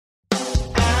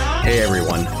Hey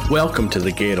everyone, welcome to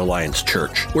the Gate Alliance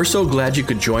Church. We're so glad you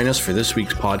could join us for this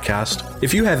week's podcast.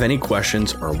 If you have any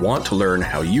questions or want to learn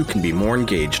how you can be more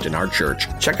engaged in our church,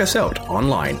 check us out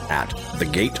online at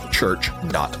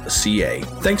thegatechurch.ca.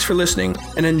 Thanks for listening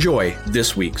and enjoy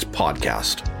this week's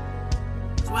podcast.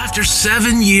 After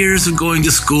 7 years of going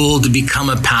to school to become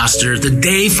a pastor, the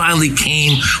day finally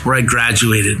came where I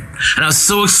graduated. And I was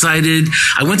so excited.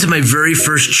 I went to my very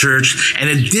first church, and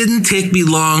it didn't take me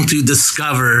long to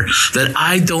discover that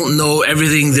I don't know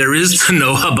everything there is to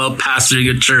know about pastoring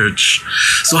a church.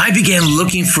 So I began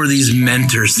looking for these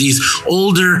mentors, these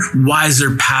older,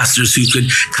 wiser pastors who could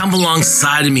come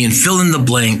alongside of me and fill in the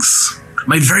blanks.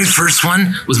 My very first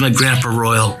one was my Grandpa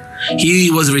Royall. He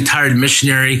was a retired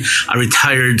missionary, a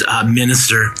retired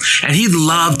minister, and he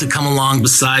loved to come along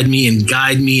beside me and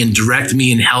guide me and direct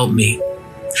me and help me.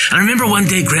 And I remember one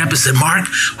day Grandpa said, "Mark,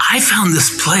 I found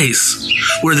this place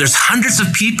where there's hundreds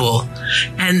of people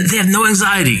and they have no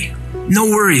anxiety, no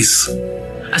worries."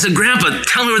 I said, "Grandpa,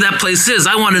 tell me where that place is.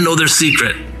 I want to know their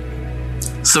secret."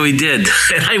 So he did,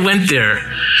 and I went there,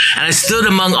 and I stood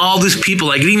among all these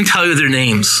people. I could even tell you their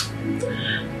names.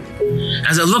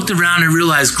 As I looked around, I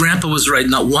realized Grandpa was right.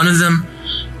 Not one of them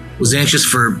was anxious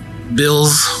for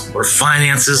bills or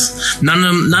finances. None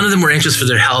of them were anxious for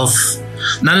their health.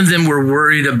 None of them were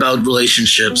worried about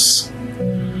relationships,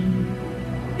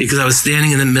 because I was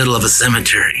standing in the middle of a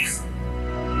cemetery.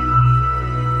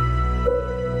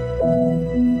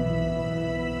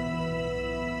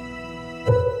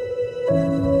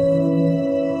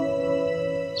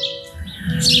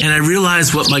 And I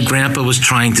realized what my grandpa was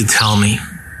trying to tell me.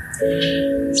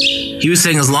 He was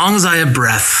saying, as long as I have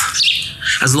breath,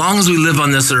 as long as we live on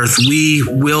this earth, we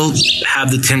will have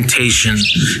the temptation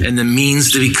and the means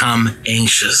to become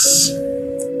anxious.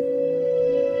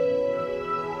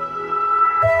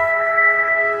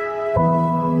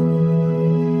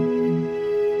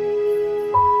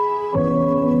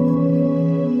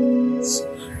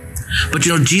 But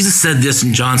Jesus said this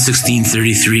in John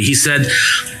 16:33. He said,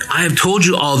 "I have told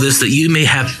you all this that you may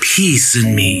have peace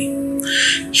in me.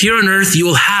 Here on earth, you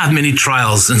will have many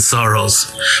trials and sorrows,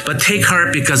 but take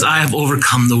heart because I have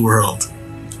overcome the world."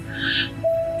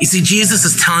 You see, Jesus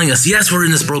is telling us, yes, we're in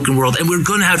this broken world and we're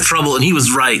going to have trouble. And he was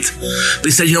right. But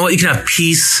he said, you know what? You can have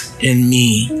peace in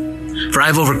me, for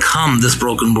I've overcome this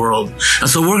broken world. And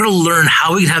so we're going to learn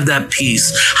how we can have that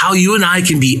peace, how you and I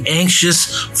can be anxious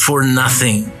for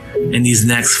nothing in these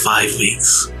next 5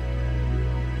 weeks.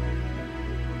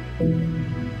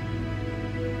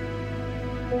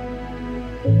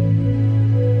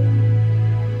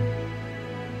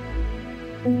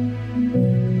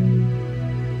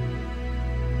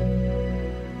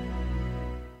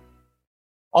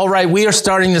 All right, we are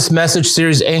starting this message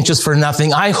series, Anxious for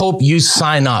Nothing. I hope you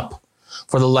sign up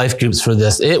for the life groups for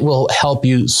this. It will help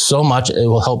you so much. It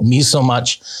will help me so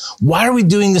much. Why are we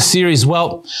doing this series?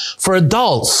 Well, for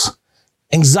adults,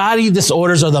 anxiety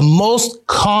disorders are the most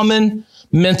common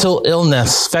mental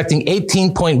illness, affecting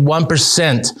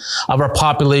 18.1% of our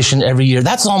population every year.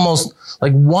 That's almost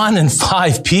like 1 in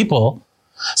 5 people.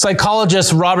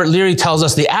 Psychologist Robert Leary tells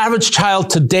us the average child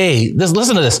today,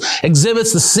 listen to this,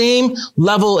 exhibits the same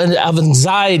level of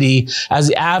anxiety as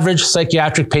the average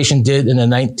psychiatric patient did in the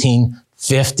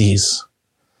 1950s.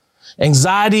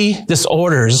 Anxiety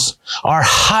disorders are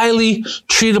highly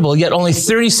treatable, yet only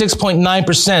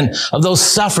 36.9% of those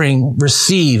suffering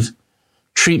receive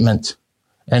treatment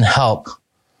and help.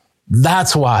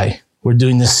 That's why we're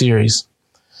doing this series.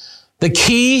 The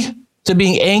key to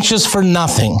being anxious for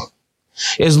nothing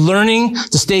is learning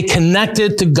to stay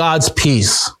connected to God's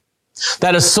peace.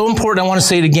 That is so important. I want to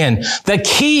say it again. The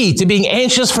key to being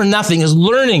anxious for nothing is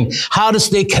learning how to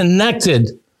stay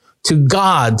connected to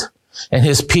God and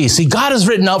his peace. See, God has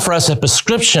written out for us a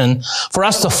prescription for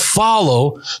us to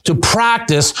follow, to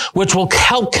practice, which will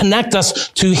help connect us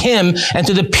to him and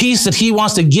to the peace that he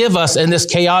wants to give us in this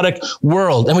chaotic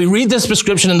world. And we read this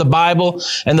prescription in the Bible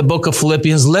and the book of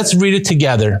Philippians. Let's read it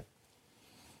together.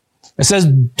 It says,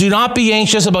 do not be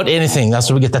anxious about anything. That's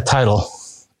where we get the title.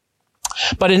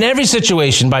 But in every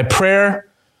situation, by prayer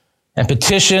and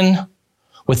petition,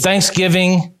 with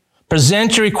thanksgiving,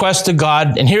 present your request to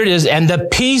God. And here it is. And the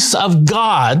peace of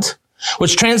God,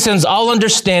 which transcends all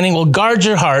understanding, will guard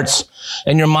your hearts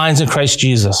and your minds in Christ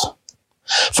Jesus.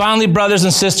 Finally, brothers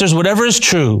and sisters, whatever is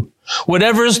true,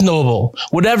 whatever is noble,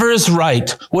 whatever is right,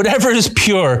 whatever is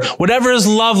pure, whatever is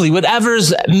lovely, whatever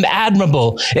is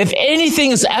admirable, if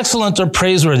anything is excellent or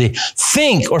praiseworthy,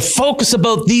 think or focus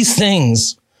about these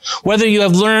things. Whether you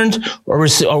have learned or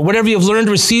whatever you have learned,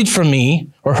 received from me,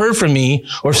 or heard from me,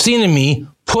 or seen in me,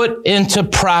 put into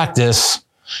practice,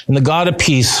 and the God of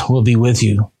peace will be with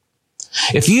you.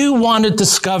 If you want to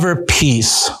discover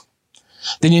peace,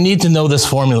 then you need to know this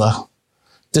formula.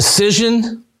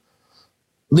 Decision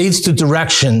leads to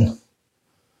direction,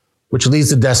 which leads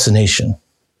to destination.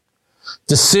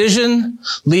 Decision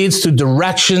leads to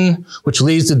direction, which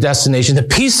leads to destination. The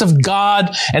peace of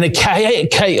God in a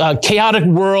chaotic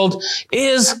world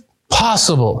is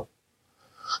possible.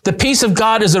 The peace of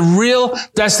God is a real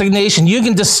destination you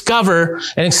can discover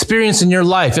and experience in your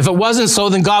life. If it wasn't so,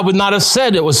 then God would not have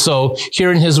said it was so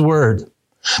here in his word.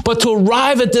 But to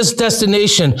arrive at this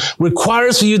destination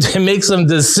requires for you to make some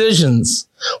decisions.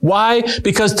 Why?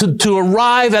 Because to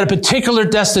arrive at a particular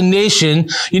destination,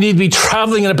 you need to be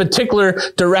traveling in a particular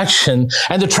direction.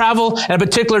 And to travel in a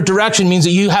particular direction means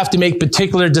that you have to make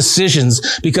particular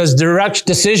decisions, because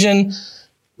decision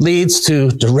leads to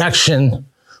direction,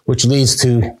 which leads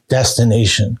to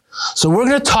destination. So we're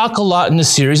going to talk a lot in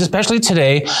this series, especially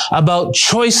today, about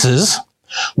choices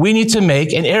we need to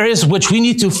make in areas which we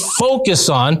need to focus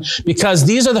on, because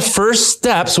these are the first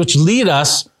steps which lead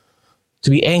us to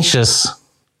be anxious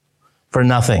for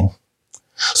nothing.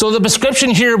 So the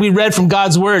prescription here we read from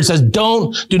God's word says,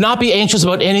 do not be anxious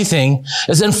about anything,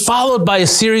 is then followed by a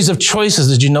series of choices.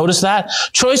 Did you notice that?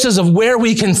 Choices of where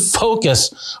we can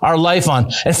focus our life on.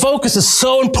 And focus is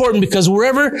so important, because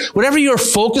whatever you're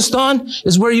focused on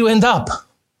is where you end up.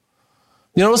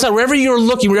 You notice that wherever you're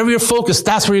looking, wherever you're focused,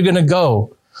 that's where you're going to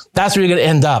go. That's where you're going to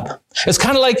end up. It's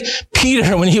kind of like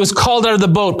Peter when he was called out of the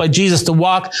boat by Jesus to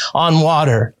walk on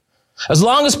water. As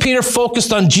long as Peter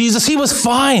focused on Jesus, he was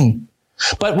fine.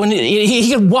 But when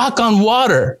he could walk on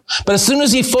water, but as soon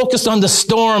as he focused on the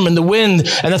storm and the wind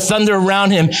and the thunder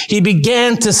around him, he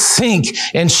began to sink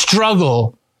and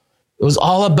struggle. It was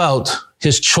all about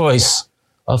his choice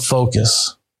of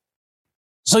focus.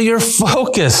 So your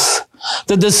focus,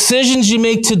 the decisions you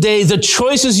make today, the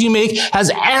choices you make,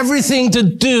 has everything to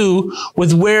do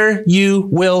with where you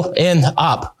will end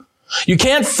up. You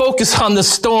can't focus on the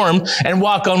storm and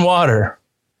walk on water,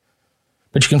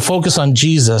 but you can focus on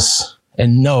Jesus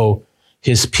and know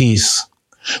his peace.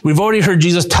 We've already heard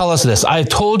Jesus tell us this. I have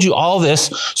told you all this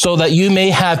so that you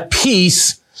may have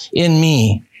peace in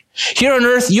me. Here on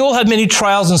earth, you will have many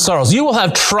trials and sorrows. You will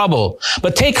have trouble,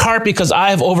 but take heart, because I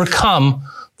have overcome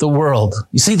the world.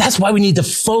 You see, that's why we need to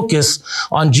focus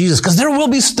on Jesus, because there will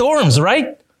be storms,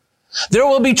 right? There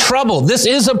will be trouble. This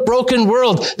is a broken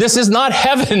world. This is not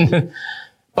heaven,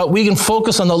 but we can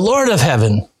focus on the Lord of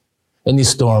heaven in these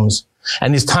storms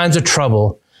and these times of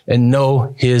trouble and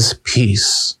know his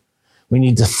peace. We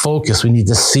need to focus. We need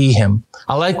to see him.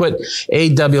 I like what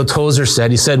A.W. Tozer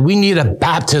said. He said, we need a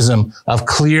baptism of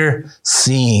clear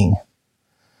seeing.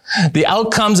 The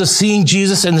outcomes of seeing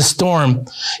Jesus in the storm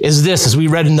is this, as we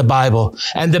read in the Bible.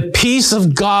 And the peace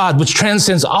of God, which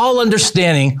transcends all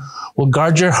understanding, will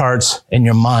guard your hearts and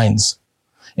your minds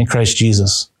in Christ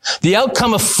Jesus. The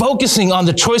outcome of focusing on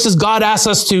the choices God asks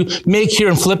us to make here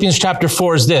in Philippians chapter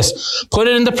 4 is this. Put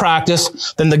it into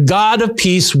practice, then the God of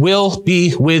peace will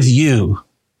be with you.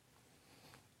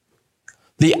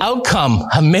 The outcome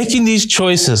of making these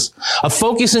choices, of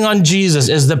focusing on Jesus,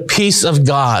 is the peace of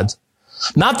God.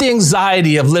 Not the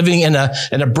anxiety of living in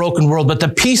a broken world, but the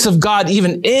peace of God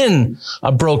even in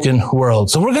a broken world.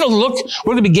 So we're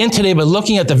going to begin today by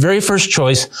looking at the very first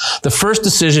choice, the first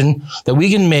decision that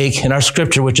we can make in our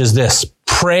scripture, which is this: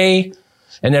 pray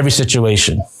in every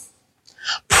situation.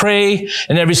 Pray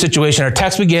in every situation. Our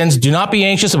text begins, do not be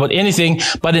anxious about anything,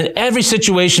 but in every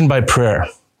situation by prayer.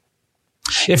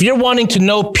 If you're wanting to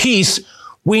know peace,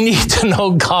 we need to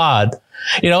know God.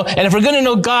 And if we're going to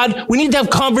know God, we need to have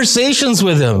conversations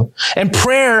with him. And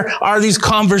prayer are these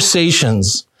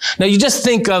conversations. Now, you just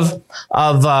think of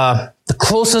the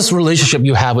closest relationship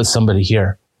you have with somebody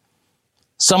here.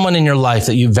 Someone in your life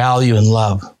that you value and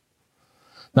love.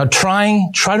 Now, try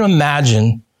to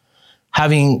imagine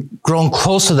having grown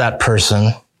close to that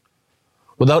person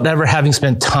without ever having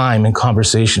spent time in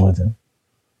conversation with him.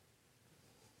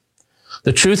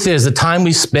 The truth is, the time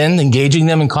we spend engaging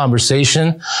them in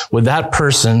conversation with that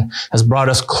person has brought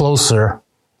us closer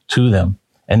to them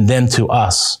and them to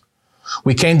us.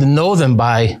 We came to know them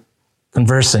by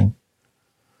conversing,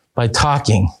 by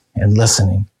talking and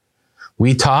listening.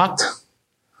 We talked,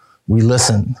 we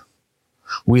listened,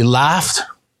 we laughed,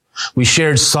 we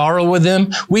shared sorrow with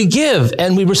them, we give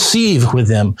and we receive with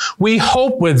them, we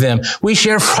hope with them, we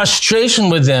share frustration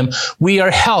with them, we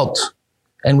are helped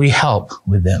and we help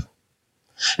with them.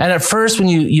 And at first, when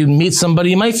you meet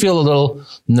somebody, you might feel a little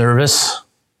nervous.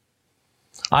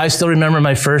 I still remember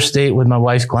my first date with my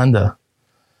wife, Glenda.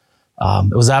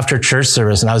 It was after church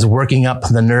service, and I was working up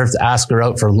the nerve to ask her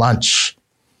out for lunch.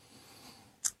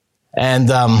 And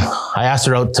I asked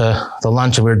her out to the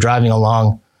lunch, and we were driving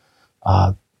along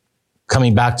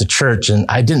coming back to church, and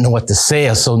I didn't know what to say.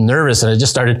 I was so nervous, and I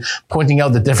just started pointing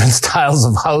out the different styles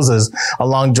of houses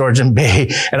along Georgian Bay.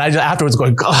 And I just afterwards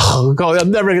going,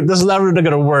 this is never going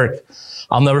to work.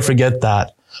 I'll never forget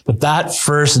that. But that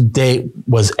first date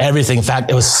was everything. In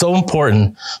fact, it was so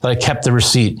important that I kept the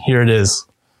receipt. Here it is.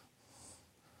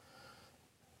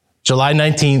 July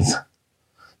 19th,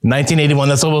 1981.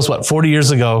 That's almost, 40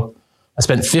 years ago. I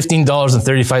spent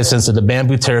 $15.35 at the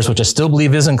Bamboo Terrace, which I still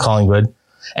believe is in Collingwood.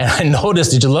 And I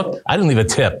noticed, did you look? I didn't leave a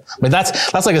tip. I mean, that's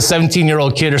like a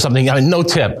 17-year-old kid or something. I mean, no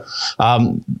tip.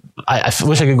 I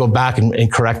wish I could go back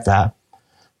and correct that.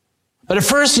 But at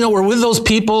first, we're with those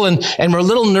people and we're a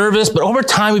little nervous, but over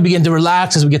time we begin to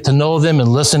relax as we get to know them and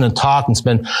listen and talk and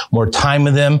spend more time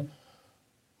with them.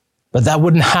 But that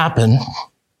wouldn't happen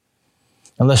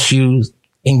unless you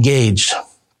engaged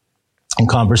in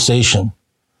conversation.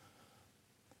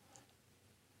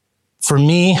 For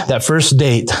me, that first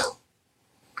date,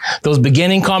 those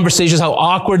beginning conversations, how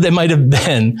awkward they might have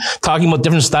been, talking about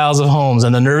different styles of homes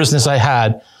and the nervousness I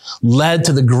had, led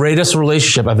to the greatest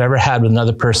relationship I've ever had with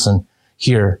another person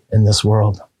here in this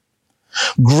world.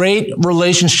 Great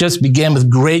relationships begin with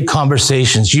great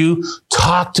conversations. You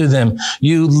talk to them.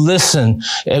 You listen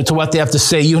to what they have to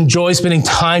say. You enjoy spending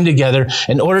time together.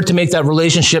 In order to make that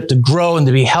relationship to grow and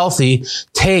to be healthy,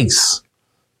 takes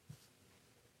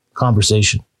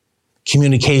conversation,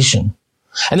 communication.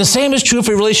 And the same is true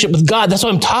for your relationship with God. That's why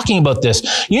I'm talking about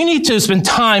this. You need to spend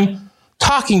time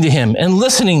talking to him and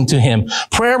listening to him.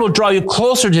 Prayer will draw you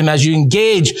closer to him as you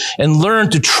engage and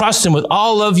learn to trust him with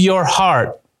all of your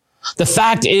heart. The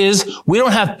fact is, we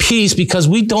don't have peace because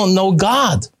we don't know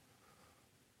God.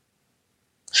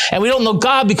 And we don't know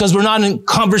God because we're not in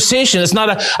conversation. It's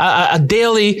not a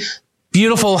daily,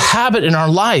 beautiful habit in our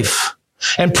life.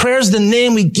 And prayer is the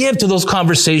name we give to those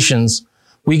conversations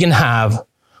we can have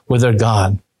with our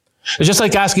God. It's just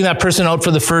like asking that person out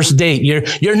for the first date.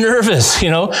 You're nervous,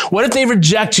 What if they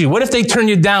reject you? What if they turn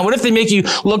you down? What if they make you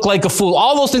look like a fool?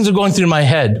 All those things are going through my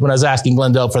head when I was asking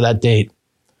Glenda out for that date.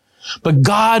 But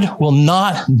God will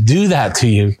not do that to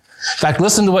you. In fact,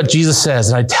 listen to what Jesus says,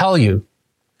 and I tell you.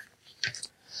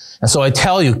 And so I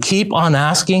tell you, keep on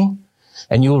asking,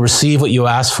 and you will receive what you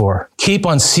ask for. Keep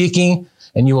on seeking,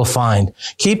 and you will find.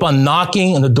 Keep on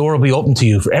knocking, and the door will be open to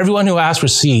you. For everyone who asks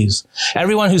receives.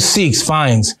 Everyone who seeks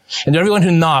finds. And to everyone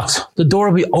who knocks, the door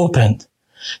will be opened.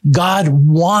 God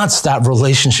wants that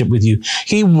relationship with you.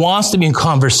 He wants to be in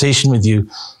conversation with you.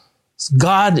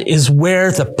 God is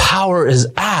where the power is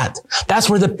at. That's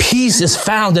where the peace is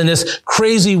found in this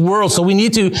crazy world. So we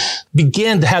need to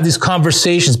begin to have these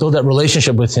conversations, build that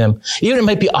relationship with him. Even it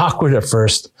might be awkward at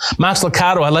first. Max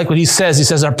Lucado, I like what he says. He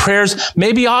says, our prayers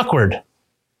may be awkward.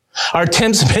 Our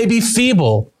attempts may be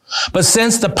feeble. But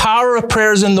since the power of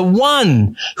prayer is in the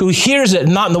one who hears it,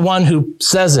 not in the one who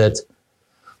says it,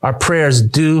 our prayers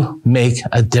do make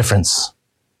a difference.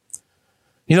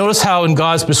 You notice how in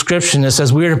God's prescription it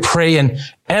says we are to pray in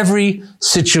every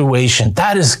situation.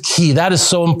 That is key. That is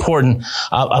so important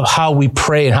of how we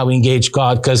pray and how we engage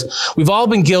God, because we've all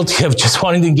been guilty of just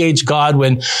wanting to engage God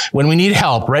when we need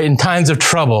help, right? In times of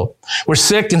trouble. We're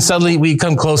sick and suddenly we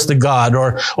come close to God,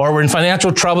 or we're in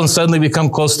financial trouble and suddenly we come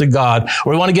close to God,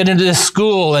 or we want to get into this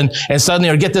school and suddenly,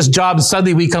 or get this job and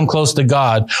suddenly we come close to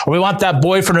God, or we want that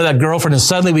boyfriend or that girlfriend and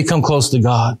suddenly we come close to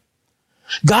God.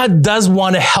 God does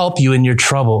want to help you in your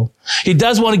trouble. He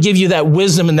does want to give you that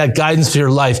wisdom and that guidance for your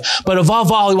life. But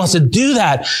above all, he wants to do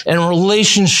that in a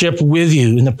relationship with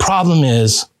you. And the problem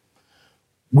is,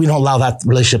 we don't allow that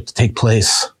relationship to take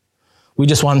place. We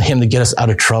just want him to get us out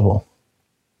of trouble.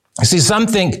 You see, some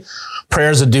think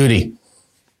prayer is a duty.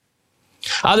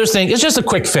 Others think it's just a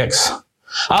quick fix.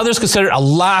 Others consider it a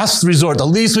last resort. The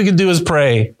least we can do is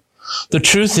pray. The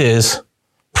truth is,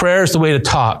 prayer is the way to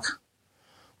talk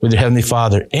with your Heavenly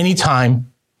Father,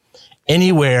 anytime,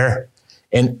 anywhere,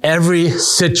 in every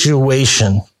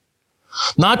situation.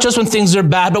 Not just when things are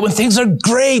bad, but when things are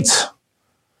great.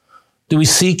 Do we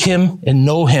seek him and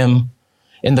know him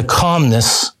in the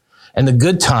calmness and the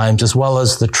good times as well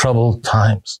as the troubled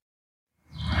times?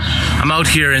 I'm out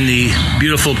here in the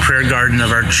beautiful prayer garden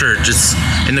of our church. It's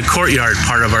in the courtyard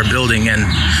part of our building, and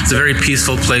it's a very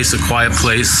peaceful place, a quiet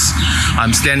place.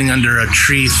 I'm standing under a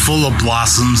tree full of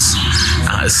blossoms.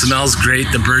 It smells great.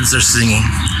 The birds are singing.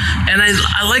 And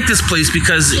I like this place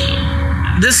because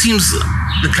this seems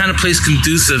the kind of place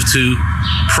conducive to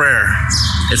prayer.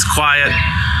 It's quiet.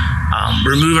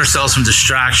 Remove ourselves from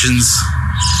distractions,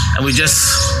 and we just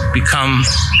become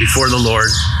before the Lord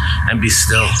and be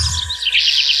still.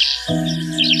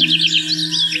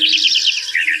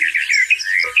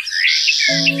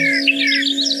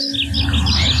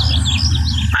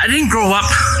 I didn't grow up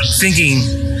thinking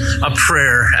of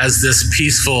prayer as this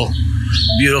peaceful,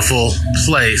 beautiful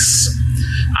place.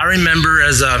 I remember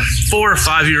as a 4 or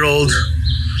 5-year-old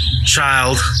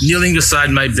child kneeling beside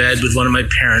my bed with one of my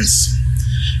parents.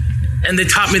 And they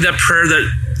taught me that prayer that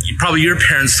probably your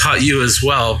parents taught you as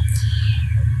well.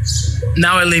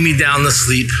 Now I lay me down to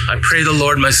sleep. I pray the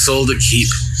Lord my soul to keep.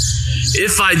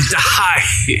 If I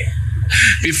die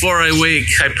before I wake,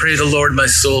 I pray the Lord my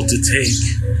soul to take.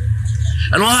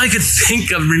 And all I could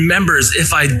think of, remember, is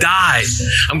if I die.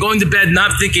 I'm going to bed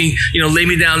not thinking, lay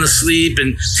me down to sleep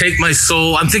and take my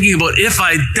soul. I'm thinking about if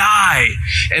I die.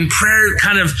 And prayer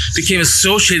kind of became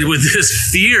associated with this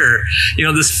fear,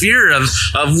 this fear of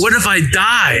what if I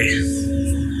die?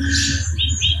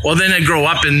 Well, then I grow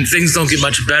up and things don't get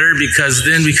much better, because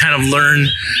then we kind of learn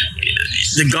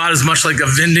that God is much like a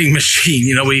vending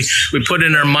machine. We put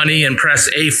in our money and press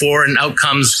A4, and out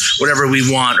comes whatever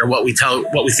we want or what we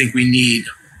think we need.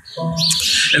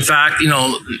 In fact,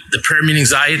 the prayer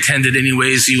meetings I attended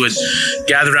anyways, you would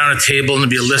gather around a table and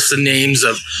there'd be a list of names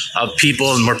of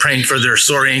people, and we're praying for their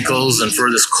sore ankles and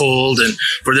for this cold and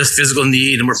for this physical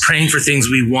need, and we're praying for things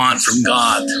we want from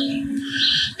God.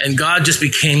 And God just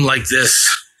became like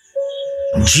this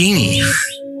genie.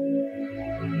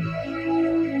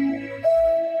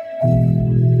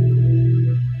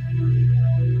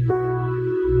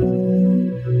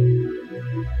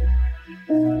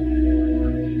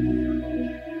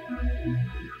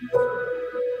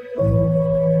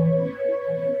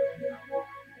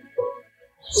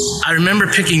 I remember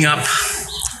picking up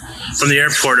from the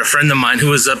airport a friend of mine who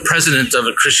was a president of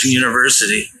a Christian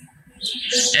university.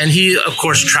 And he, of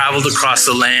course, traveled across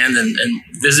the land and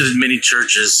visited many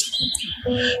churches.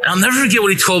 And I'll never forget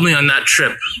what he told me on that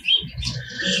trip.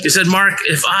 He said, Mark,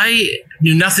 if I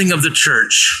knew nothing of the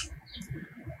church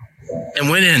and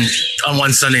went in on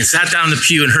one Sunday and sat down in the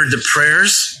pew and heard the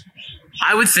prayers,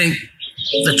 I would think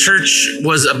the church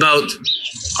was about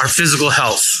our physical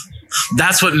health.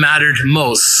 That's what mattered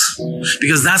most,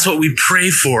 because that's what we pray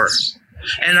for.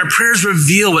 And our prayers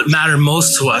reveal what mattered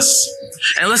most to us.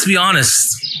 And let's be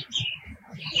honest,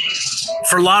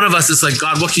 for a lot of us, it's like,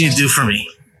 God, what can you do for me?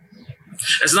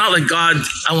 It's not like, God,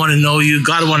 I want to know you.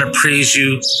 God, I want to praise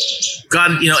you.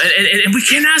 God, and we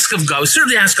can't ask of God. We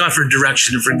certainly ask God for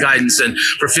direction and for guidance and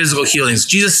for physical healings.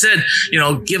 Jesus said,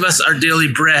 give us our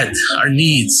daily bread, our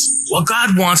needs. Well,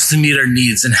 God wants to meet our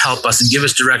needs and help us and give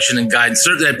us direction and guidance.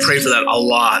 Certainly, I pray for that a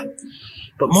lot.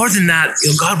 But more than that,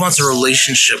 God wants a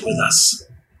relationship with us.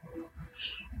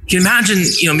 Can you imagine,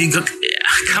 me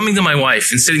coming to my wife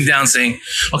and sitting down saying,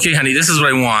 okay, honey, this is what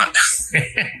I want.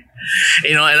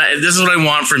 And this is what I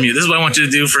want from you. This is what I want you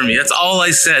to do for me. That's all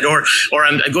I said. Or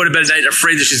I go to bed at night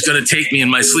afraid that she's going to take me in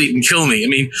my sleep and kill me. I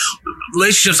mean,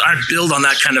 relationships aren't built on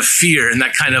that kind of fear and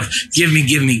that kind of give me,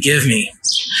 give me, give me.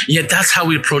 And yet that's how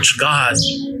we approach God.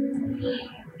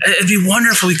 It'd be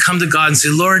wonderful if we come to God and say,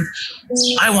 Lord,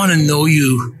 I want to know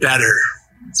you better.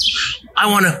 I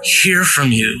want to hear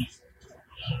from you.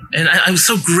 And I'm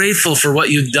so grateful for what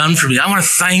you've done for me. I want to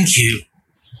thank you.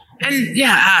 And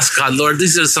ask God, Lord,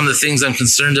 these are some of the things I'm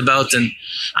concerned about. And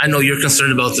I know you're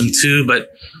concerned about them too,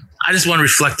 but I just want to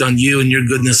reflect on you and your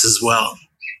goodness as well.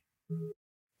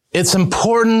 It's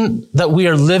important that we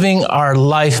are living our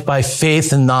life by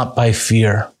faith and not by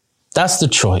fear. That's the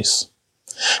choice.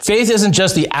 Faith isn't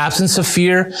just the absence of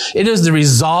fear. It is the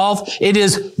resolve. It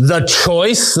is the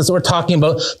choice. That's what we're talking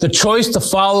about. The choice to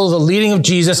follow the leading of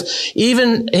Jesus,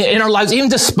 even in our lives, even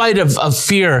despite of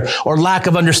fear or lack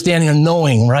of understanding or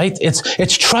knowing, right?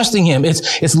 It's trusting him.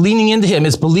 It's leaning into him.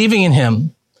 It's believing in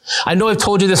him. I know I've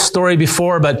told you this story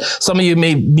before, but some of you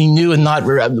may be new and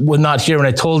would not hear when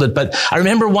I told it. But I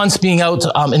remember once being out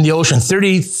in the ocean,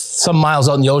 30 some miles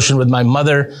out in the ocean with my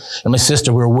mother and my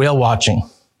sister. We were whale watching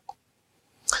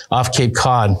off Cape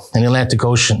Cod in the Atlantic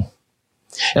Ocean.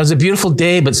 It was a beautiful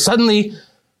day, but suddenly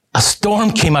a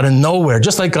storm came out of nowhere,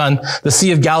 just like on the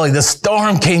Sea of Galilee. The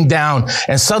storm came down,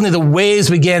 and suddenly the waves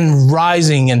began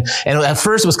rising. And at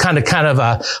first, it was kind of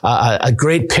a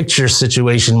great picture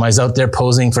situation. I was out there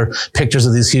posing for pictures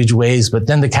of these huge waves, but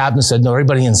then the captain said, "No,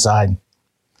 everybody inside." And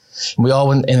we all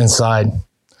went inside.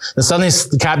 And suddenly,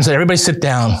 the captain said, "Everybody sit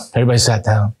down." Everybody sat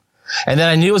down. And then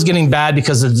I knew it was getting bad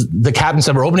because the captain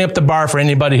said, "We're opening up the bar for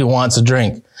anybody who wants a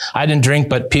drink." I didn't drink,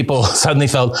 but people suddenly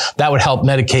felt that would help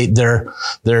medicate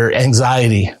their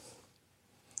anxiety.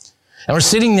 And we're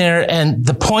sitting there, and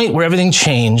the point where everything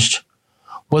changed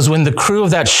was when the crew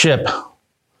of that ship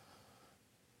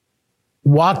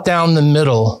walked down the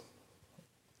middle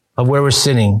of where we're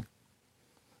sitting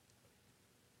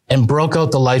and broke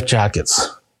out the life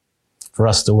jackets for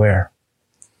us to wear.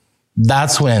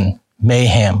 That's when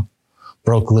mayhem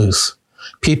broke loose.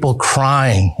 people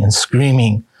crying and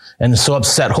screaming and so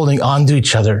upset, holding on to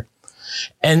each other.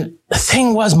 And the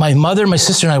thing was, my mother, my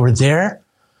sister, and I were there,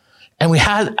 and we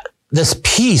had this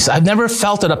peace. I've never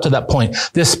felt it up to that point.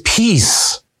 This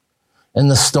peace in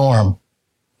the storm.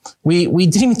 We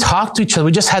didn't even talk to each other.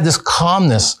 We just had this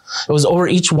calmness. It was over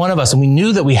each one of us, and we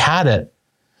knew that we had it.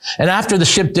 And after the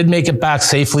ship did make it back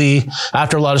safely,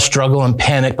 after a lot of struggle and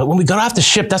panic, but when we got off the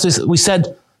ship, that's what we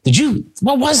said,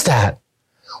 what was that?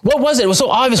 What was it? It was so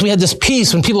obvious we had this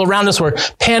peace when people around us were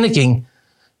panicking.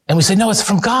 And we said, no, it's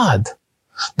from God.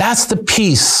 That's the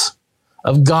peace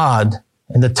of God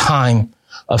in the time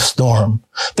of storm.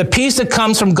 The peace that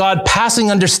comes from God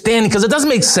passing understanding, because it doesn't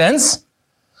make sense.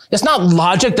 It's not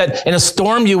logic that in a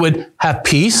storm you would have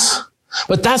peace.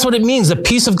 But that's what it means. The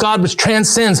peace of God, which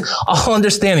transcends all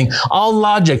understanding, all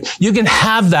logic. You can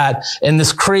have that in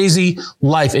this crazy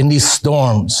life, in these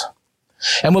storms.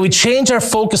 And when we change our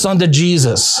focus onto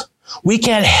Jesus, we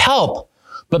can't help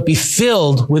but be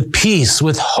filled with peace,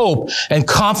 with hope and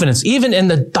confidence, even in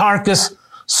the darkest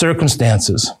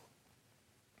circumstances.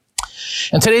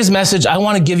 In today's message, I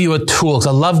want to give you a tool, because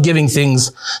I love giving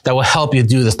things that will help you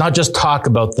do this, not just talk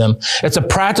about them. It's a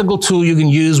practical tool you can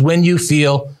use when you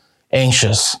feel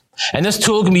anxious. And this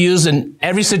tool can be used in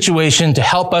every situation to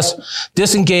help us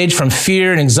disengage from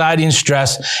fear and anxiety and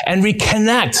stress and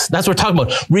reconnect. That's what we're talking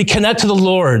about. Reconnect to the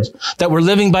Lord, that we're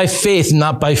living by faith,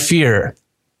 not by fear.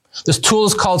 This tool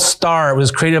is called STAR. It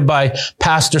was created by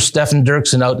Pastor Stephen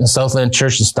Dirksen out in Southland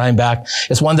Church in Steinbach.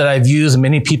 It's one that I've used and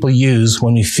many people use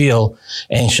when we feel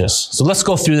anxious. So let's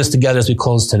go through this together as we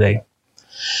close today.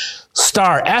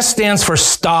 STAR. S stands for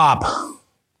stop.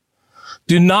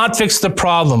 Do not fix the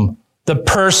problem, the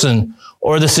person,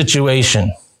 or the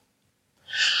situation.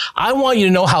 I want you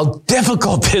to know how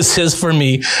difficult this is for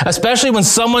me, especially when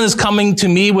someone is coming to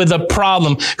me with a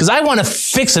problem, because I want to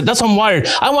fix it. That's how I'm wired.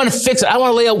 I want to fix it. I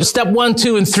want to lay out step 1,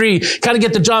 2, and 3, kind of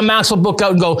get the John Maxwell book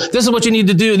out and go, this is what you need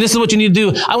to do, and this is what you need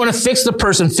to do. I want to fix the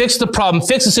person, fix the problem,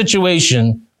 fix the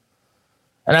situation.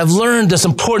 And I've learned this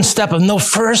important step of no,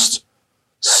 first,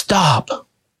 stop.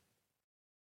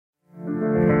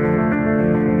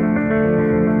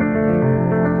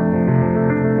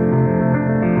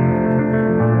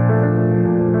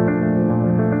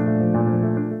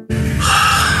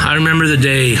 I remember the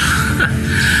day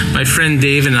my friend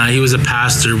Dave and I, he was a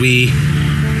pastor, we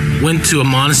went to a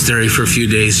monastery for a few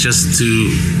days just to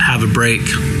have a break.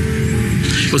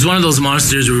 It was one of those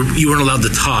monasteries where you weren't allowed to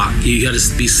talk. You got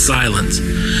to be silent.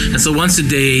 And so once a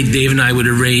day, Dave and I would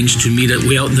arrange to meet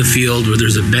way out in the field where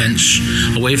there's a bench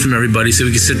away from everybody so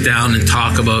we could sit down and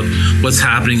talk about what's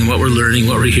happening and what we're learning,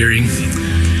 what we're hearing.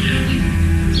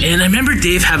 And I remember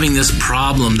Dave having this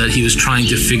problem that he was trying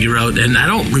to figure out, and I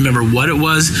don't remember what it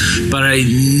was, but I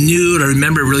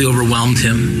remember it really overwhelmed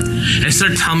him. And he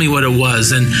started telling me what it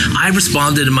was, and I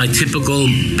responded in my typical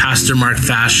Pastor Mark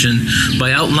fashion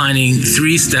by outlining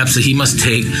 3 steps that he must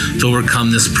take to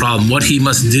overcome this problem, what he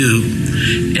must do.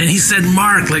 And he said,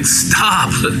 Mark,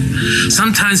 stop.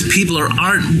 Sometimes people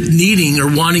aren't needing or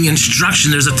wanting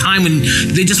instruction. There's a time when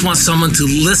they just want someone to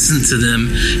listen to them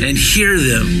and hear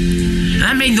them. And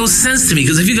that made no sense to me,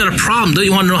 because if you got a problem, don't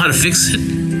you want to know how to fix it?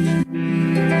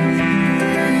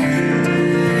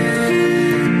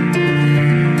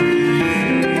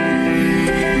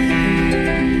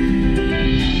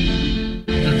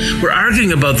 We're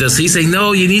arguing about this. He's saying,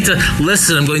 no, you need to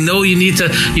listen. I'm going, no, you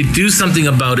do something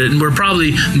about it. And we're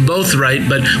probably both right,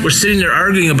 but we're sitting there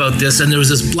arguing about this, and there was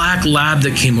this black lab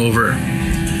that came over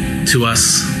to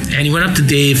us. And he went up to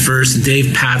Dave first, and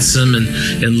Dave pats him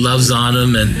and loves on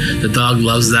him, and the dog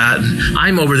loves that. And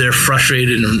I'm over there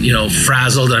frustrated and,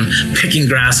 frazzled. I'm picking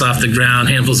grass off the ground,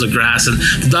 handfuls of grass, and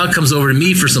the dog comes over to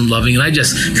me for some loving, and I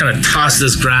just kind of toss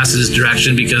this grass in his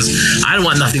direction because I don't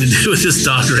want nothing to do with this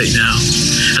dog right now.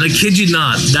 And I kid you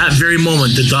not, that very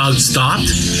moment, the dog stopped,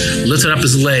 lifted up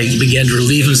his leg, began to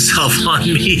relieve himself on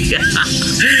me.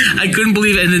 I couldn't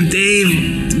believe it. And then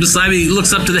Dave beside me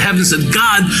looks up to the heavens and said,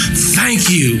 God, thank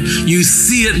you. You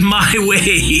see it my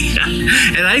way.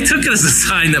 And I took it as a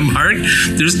sign that, Mark,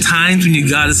 there's times when you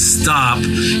got to stop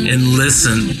and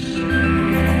listen.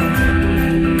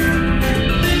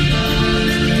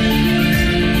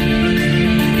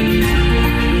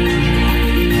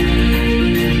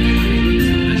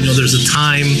 There's a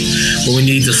time where we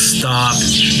need to stop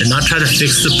and not try to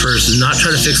fix the person, not try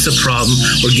to fix the problem,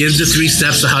 or give the 3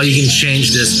 steps of how you can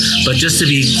change this, but just to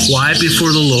be quiet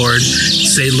before the Lord,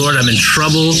 say, Lord, I'm in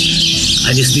trouble,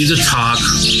 I just need to talk,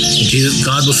 and Jesus,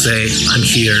 God will say, I'm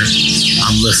here,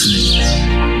 I'm listening.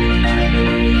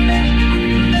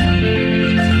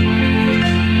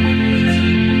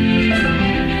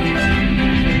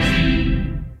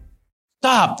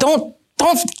 stop. Don't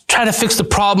try to fix the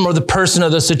problem or the person or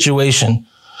the situation.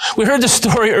 We heard the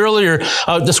story earlier,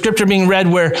 the scripture being read,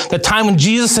 where the time when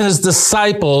Jesus and his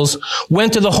disciples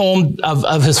went to the home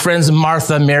of his friends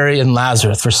Martha, Mary, and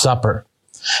Lazarus for supper.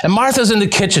 And Martha's in the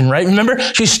kitchen, right? Remember?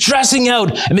 She's stressing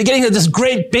out and beginning this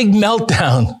great big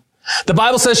meltdown. The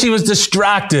Bible says she was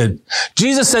distracted.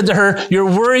 Jesus said to her, "You're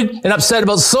worried and upset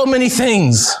about so many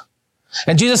things."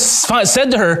 And Jesus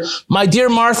said to her, "My dear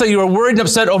Martha, you are worried and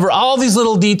upset over all these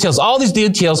little details, all these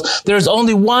details. There's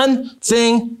only one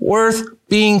thing worth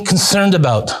being concerned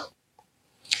about."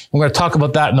 We're going to talk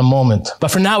about that in a moment.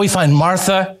 But for now, we find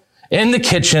Martha in the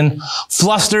kitchen,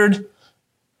 flustered,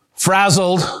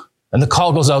 frazzled, and the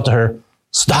call goes out to her,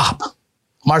 "Stop.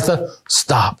 Martha,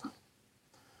 stop."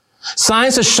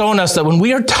 Science has shown us that when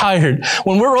we are tired,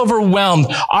 when we're overwhelmed,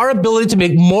 our ability to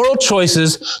make moral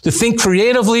choices, to think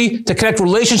creatively, to connect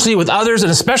relationally with others,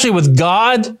 and especially with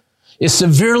God, is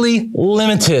severely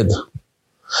limited.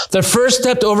 The first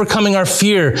step to overcoming our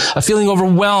fear of feeling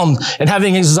overwhelmed and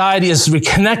having anxiety is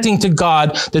reconnecting to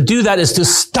God. To do that is to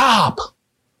stop.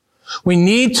 We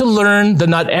need to learn that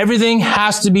not everything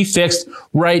has to be fixed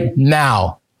right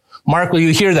now. Mark, will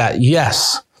you hear that?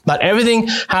 Yes. Not everything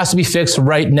has to be fixed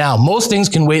right now. Most things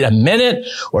can wait a minute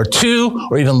or two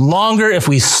or even longer if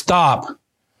we stop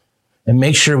and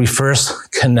make sure we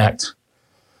first connect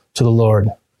to the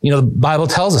Lord. You know, the Bible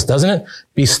tells us, doesn't it?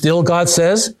 Be still, God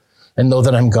says, and know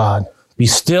that I'm God. Be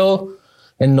still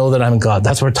and know that I'm God.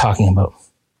 That's what we're talking about.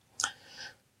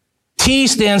 T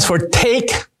stands for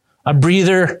take a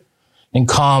breather and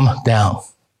calm down.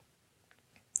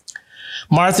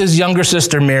 Martha's younger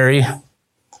sister, Mary,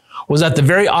 was at the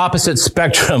very opposite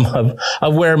spectrum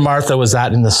of where Martha was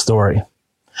at in the story.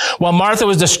 While Martha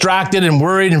was distracted and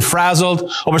worried and frazzled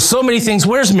over so many things,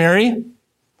 where's Mary?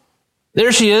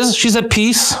 There she is. She's at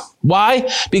peace. Why?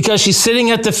 Because she's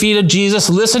sitting at the feet of Jesus,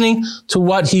 listening to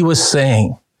what he was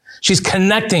saying. She's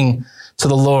connecting to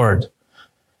the Lord.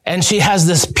 And she has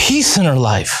this peace in her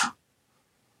life.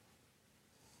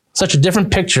 Such a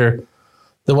different picture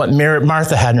than what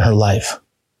Martha had in her life.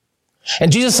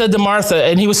 And Jesus said to Martha,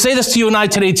 and he would say this to you and I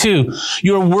today too,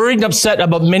 you are worried and upset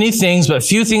about many things, but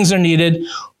few things are needed,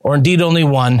 or indeed only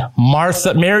one.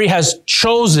 Mary has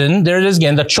chosen, there it is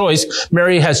again, the choice.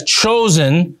 Mary has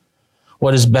chosen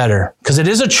what is better. Because it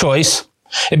is a choice.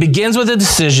 It begins with a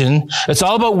decision. It's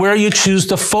all about where you choose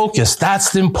to focus.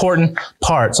 That's the important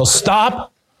part. So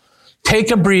stop,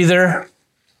 take a breather.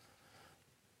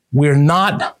 We're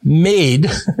not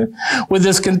made with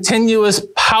this continuous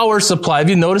power supply. Have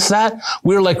you noticed that?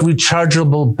 We're like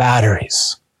rechargeable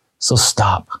batteries. So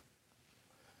stop.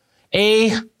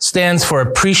 A stands for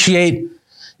appreciate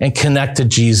and connect to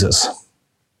Jesus.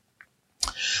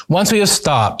 Once we have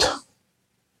stopped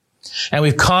and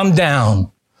we've calmed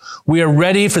down, we are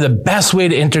ready for the best way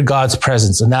to enter God's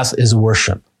presence, and that is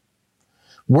worship.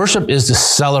 Worship is to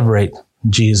celebrate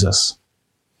Jesus.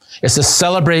 It's to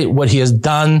celebrate what he has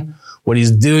done, what he's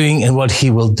doing, and what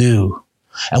he will do.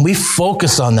 And we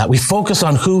focus on that. We focus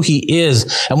on who he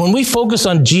is. And when we focus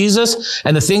on Jesus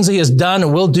and the things that he has done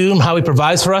and will do and how he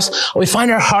provides for us, we find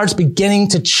our hearts beginning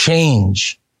to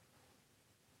change.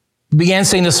 We began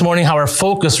saying this morning how our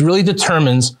focus really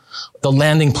determines the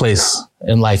landing place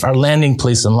in life, our landing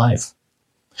place in life.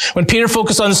 When Peter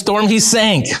focused on the storm, he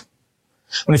sank.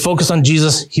 When he focused on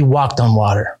Jesus, he walked on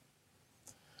water.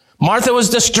 Martha was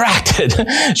distracted.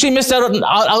 She missed out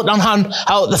on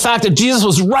how the fact that Jesus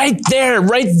was right there,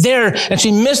 and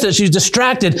she missed it. She's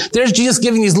distracted. There's Jesus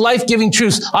giving these life-giving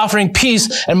truths, offering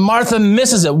peace, and Martha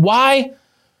misses it. Why?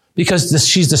 Because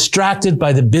she's distracted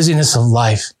by the busyness of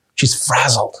life. She's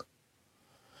frazzled.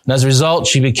 And as a result,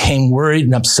 she became worried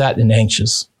and upset and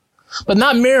anxious. But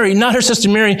not Mary, not her sister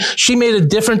Mary. She made a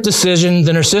different decision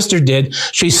than her sister did.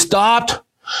 She stopped.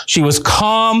 She was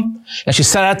calm, and she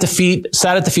sat at the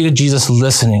feet of Jesus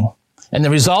listening. And the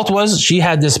result was she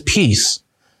had this peace.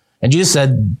 And Jesus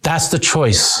said, that's the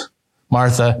choice,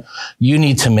 Martha, you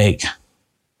need to make.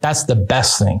 That's the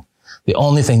best thing, the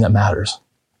only thing that matters.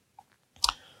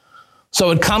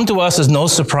 So it come to us as no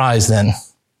surprise then.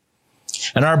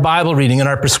 In our Bible reading, in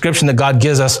our prescription that God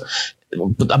gives us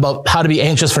about how to be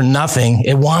anxious for nothing,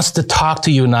 it wants to talk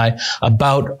to you and I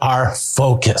about our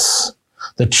focus.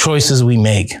 The choices we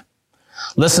make.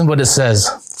 Listen what it says.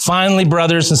 Finally,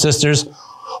 brothers and sisters,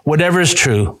 whatever is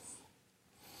true,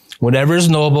 whatever is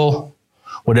noble,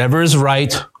 whatever is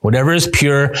right, whatever is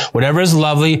pure, whatever is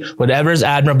lovely, whatever is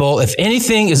admirable, if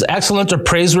anything is excellent or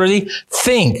praiseworthy,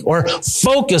 think or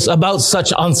focus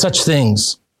on such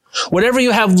things. Whatever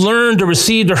you have learned or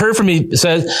received or heard from me,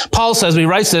 Paul says, when he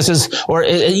writes this,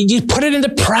 you put it into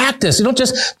practice. You don't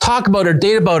just talk about it,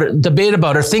 debate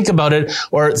about it, or think about it,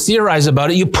 or theorize about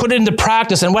it. You put it into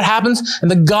practice, and what happens? And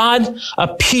the God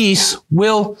of peace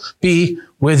will be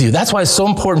with you. That's why it's so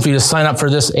important for you to sign up for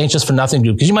this Anxious for Nothing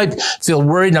group, because you might feel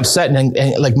worried and upset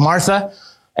and like Martha,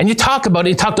 and you talk about it,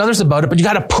 you talk to others about it, but you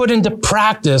got to put into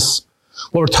practice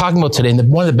what we're talking about today. And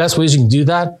one of the best ways you can do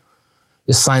that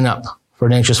is sign up for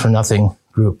an Anxious for Nothing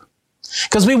group.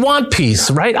 Because we want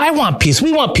peace, right? I want peace.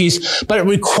 We want peace, but it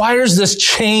requires this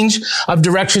change of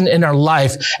direction in our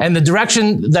life. And the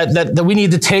direction that we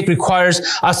need to take requires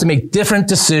us to make different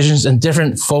decisions and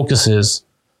different focuses.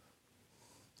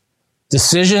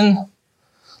 Decision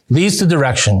leads to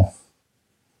direction,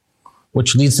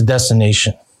 which leads to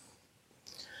destination.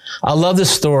 I love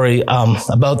this story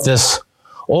about this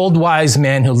old wise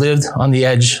man who lived on the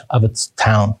edge of its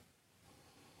town.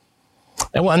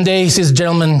 And one day he sees a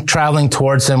gentleman traveling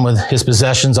towards him with his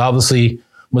possessions, obviously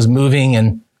was moving.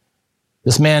 And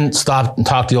this man stopped and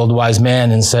talked to the old wise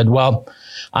man and said, well,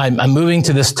 I'm moving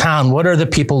to this town. What are the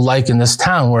people like in this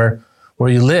town where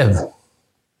you live?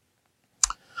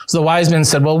 So the wise man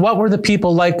said, well, what were the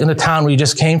people like in the town where you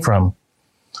just came from?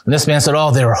 And this man said,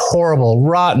 oh, they were horrible,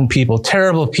 rotten people,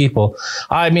 terrible people.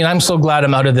 I mean, I'm so glad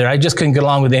I'm out of there. I just couldn't get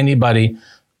along with anybody.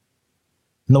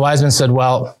 And the wise man said,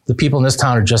 well, the people in this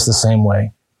town are just the same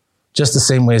way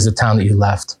as the town that you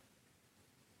left.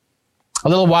 A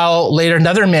little while later,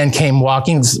 another man came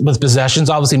walking with possessions,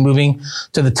 obviously moving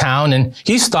to the town. And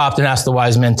he stopped and asked the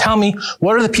wise man, tell me,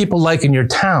 what are the people like in your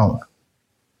town?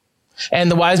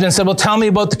 And the wise man said, well, tell me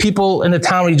about the people in the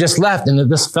town where you just left.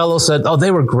 And this fellow said, oh,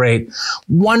 they were great.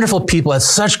 Wonderful people, had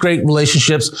such great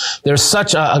relationships. There's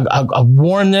such a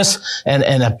warmness and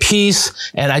a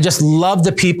peace. And I just love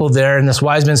the people there. And this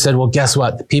wise man said, well, guess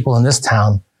what? The people in this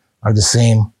town are the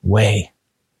same way.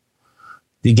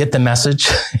 Do you get the message?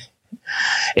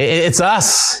 It's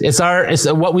us. It's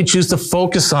what we choose to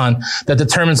focus on that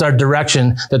determines our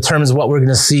direction, determines what we're going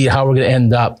to see, how we're going to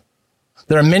end up.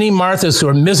 There are many Marthas who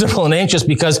are miserable and anxious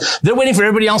because they're waiting for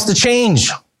everybody else to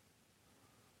change,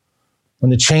 when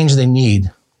the change they need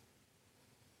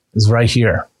is right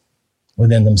here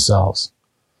within themselves.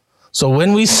 So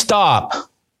when we stop,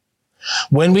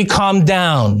 when we calm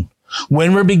down,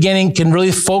 when we're can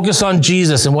really focus on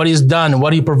Jesus and what he's done and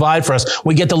what he provided for us,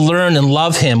 we get to learn and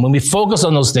love him. When we focus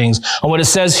on those things, on what it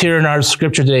says here in our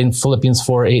scripture today in Philippians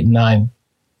 4, 8, and 9,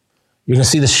 you're going to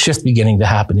see the shift beginning to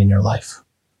happen in your life.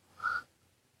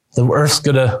 The earth's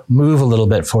going to move a little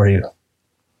bit for you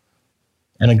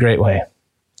in a great way.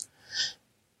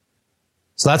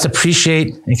 So let's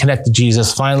appreciate and connect to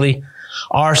Jesus. Finally,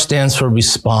 R stands for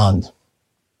respond.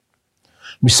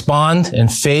 Respond in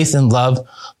faith and love.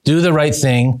 Do the right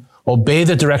thing. Obey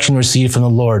the direction you receive from the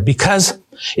Lord. Because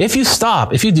if you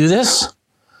do this,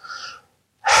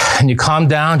 and you calm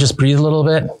down, just breathe a little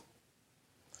bit,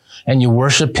 and you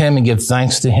worship him and give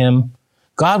thanks to him,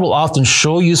 God will often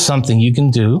show you something you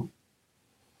can do,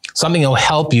 something that will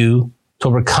help you to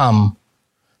overcome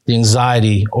the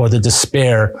anxiety or the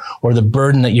despair or the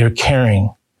burden that you're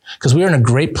carrying. Because we're in a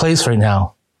great place right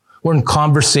now. We're in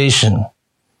conversation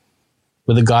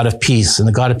with the God of peace. And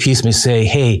the God of peace may say,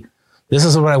 hey, this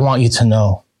is what I want you to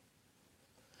know.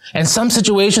 And some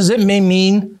situations, it may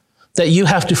mean that you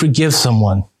have to forgive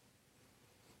someone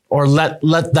or let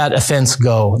that offense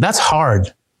go. That's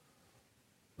hard.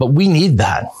 But we need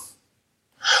that.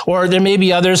 Or there may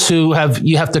be others who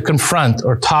you have to confront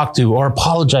or talk to or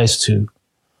apologize to.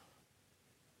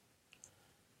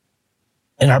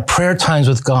 In our prayer times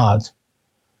with God,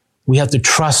 we have to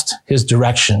trust his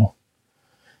direction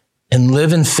and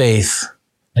live in faith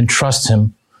and trust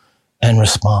him and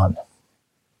respond.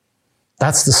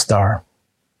 That's the star.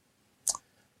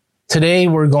 Today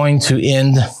we're going to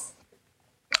end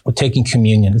with taking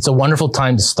communion. It's a wonderful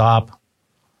time to stop,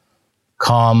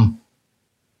 calm,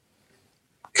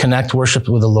 connect, worship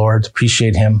with the Lord,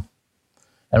 appreciate him,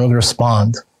 and we're going to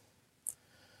respond.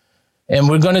 And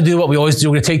we're going to do what we always do.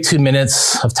 We're going to take 2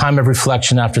 minutes of time of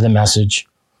reflection after the message.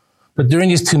 But during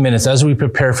these 2 minutes, as we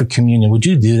prepare for communion, would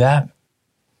you do that?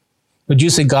 Would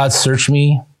you say, God, search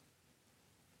me?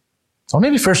 Or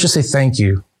maybe first just say thank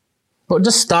you. But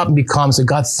just stop and be calm and say,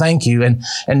 God, thank you,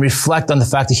 and reflect on the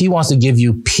fact that he wants to give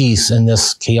you peace in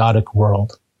this chaotic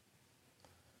world.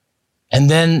 And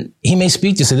then he may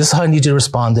speak to you, say, this is how I need you to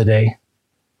respond today.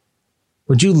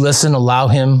 Would you listen, allow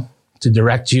him to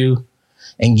direct you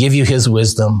and give you his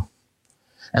wisdom?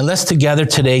 And let's together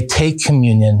today take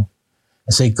communion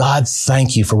and say, God,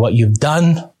 thank you for what you've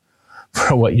done,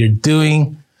 for what you're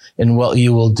doing, and what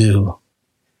you will do.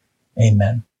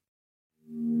 Amen.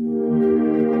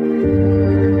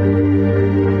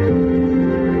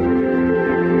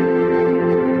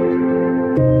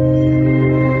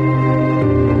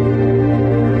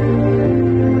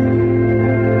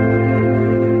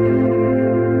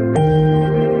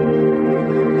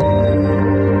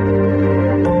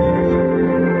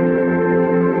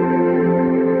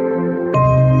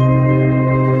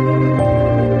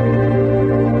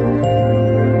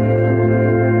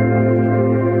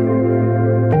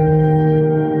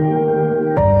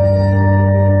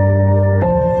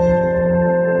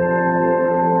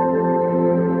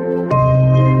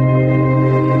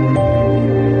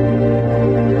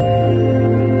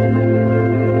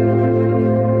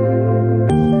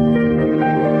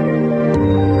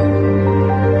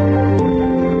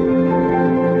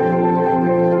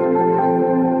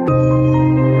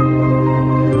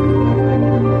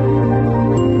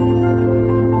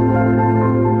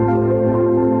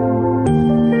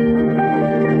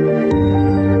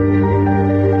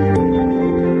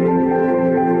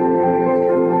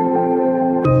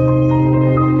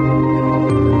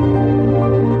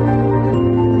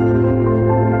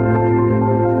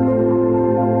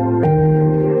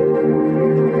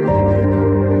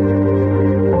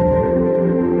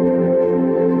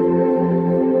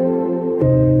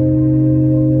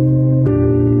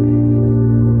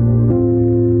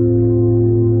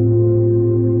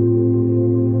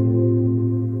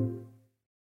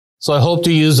 So I hope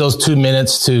to use those 2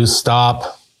 minutes to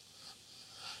stop,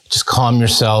 just calm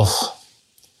yourself,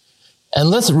 and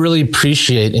let's really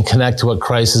appreciate and connect to what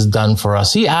Christ has done for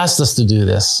us. He asked us to do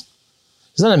this.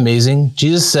 Isn't that amazing?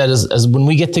 Jesus said, as when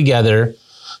we get together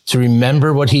to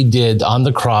remember what he did on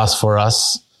the cross for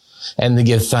us and to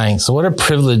give thanks. So what a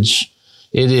privilege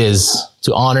it is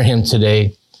to honor him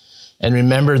today and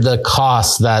remember the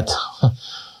cost that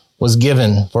was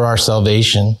given for our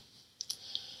salvation.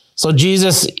 So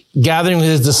Jesus, gathering with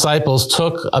his disciples,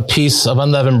 took a piece of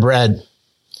unleavened bread,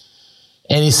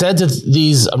 and he said to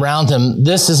these around him,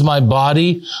 "This is my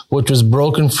body, which was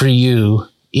broken for you.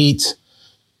 Eat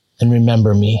and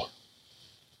remember me."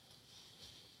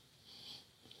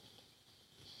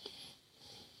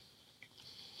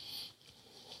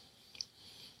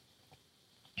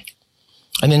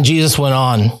 And then Jesus went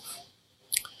on.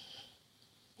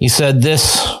 He said,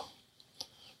 "This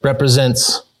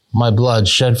represents my blood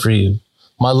shed for you.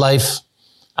 My life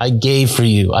I gave for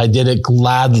you. I did it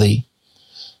gladly."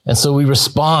 And so we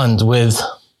respond with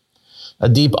a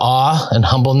deep awe and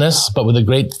humbleness, but with a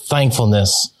great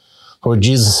thankfulness for what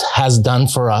Jesus has done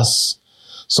for us.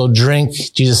 So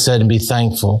drink, Jesus said, and be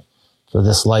thankful for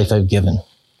this life I've given.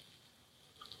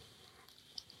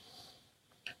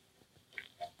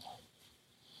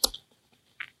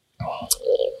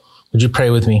 Would you pray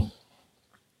with me?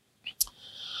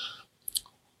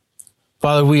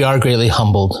 Father, we are greatly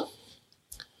humbled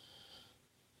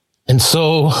and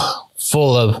so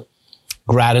full of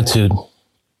gratitude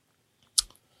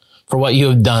for what you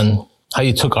have done, how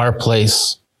you took our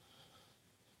place,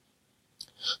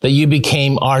 that you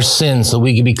became our sin so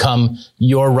we could become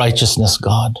your righteousness,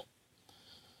 God,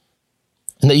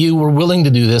 and that you were willing to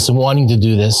do this and wanting to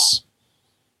do this.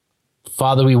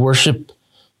 Father, we worship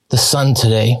the Son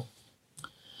today.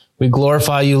 We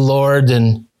glorify you, Lord,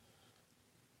 and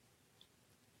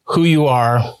who you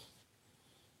are.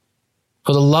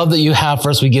 For the love that you have for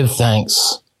us, we give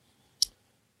thanks.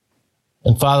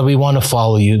 And Father, we want to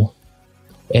follow you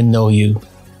and know you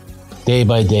day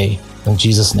by day. In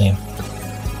Jesus' name,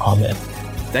 amen.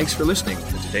 Thanks for listening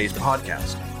to today's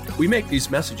podcast. We make these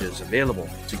messages available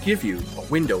to give you a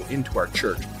window into our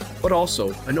church, but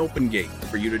also an open gate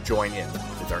for you to join in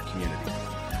with our community.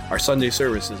 Our Sunday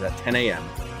service is at 10 a.m.,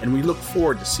 and we look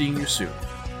forward to seeing you soon.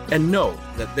 And know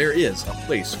that there is a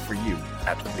place for you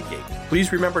at The Gate.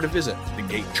 Please remember to visit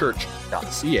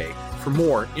thegatechurch.ca for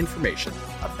more information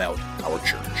about our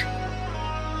church.